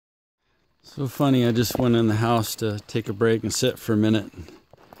So funny, I just went in the house to take a break and sit for a minute.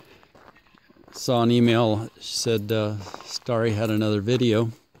 Saw an email, she said Starry had another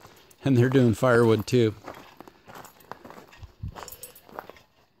video, and they're doing firewood too.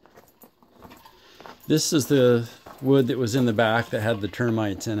 This is the wood that was in the back that had the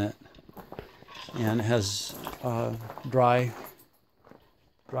termites in it. And it has dry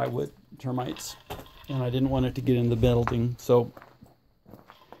wood termites. And I didn't want it to get in the building, so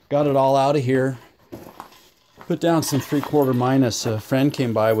got it all out of here. Put down some 3/4 minus. A friend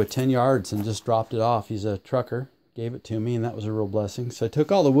came by with 10 yards and just dropped it off. He's a trucker, gave it to me, and that was a real blessing. So I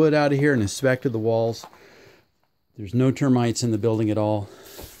took all the wood out of here and inspected the walls. There's no termites in the building at all.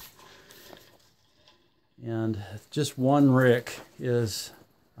 And just one rick is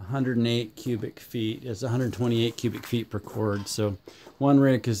 108 cubic feet. It's 128 cubic feet per cord. So one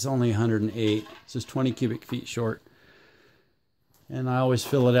rick is only 108. It's just 20 cubic feet short. And I always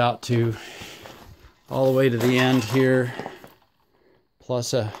fill it out to all the way to the end here,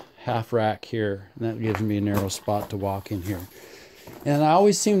 plus a half rack here. And that gives me a narrow spot to walk in here. And I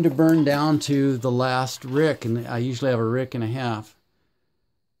always seem to burn down to the last rick, and I usually have a rick and a half.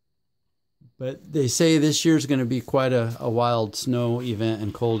 But they say this year's going to be quite a wild snow event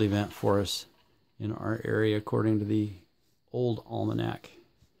and cold event for us in our area, according to the old almanac.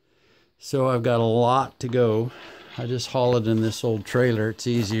 So I've got a lot to go. I just haul it in this old trailer. It's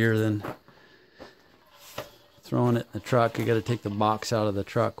easier than throwing it in the truck. You got to take the box out of the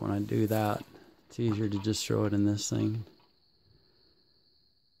truck when I do that. It's easier to just throw it in this thing.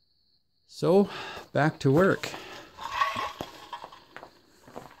 So back to work.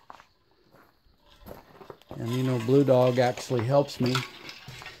 And you know, Blue Dog actually helps me.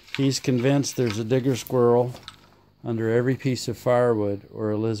 He's convinced there's a digger squirrel under every piece of firewood,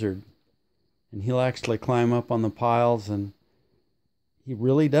 or a lizard. And he'll actually climb up on the piles, and he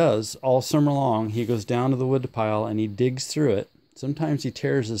really does. All summer long, he goes down to the wood pile and he digs through it. Sometimes he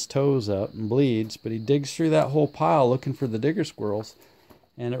tears his toes up and bleeds, but he digs through that whole pile looking for the digger squirrels.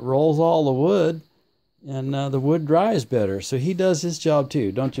 And it rolls all the wood, and the wood dries better. So he does his job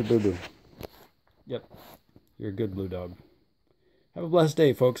too, don't you, Boo Boo? Yep. You're a good Blue Dog. Have a blessed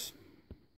day, folks.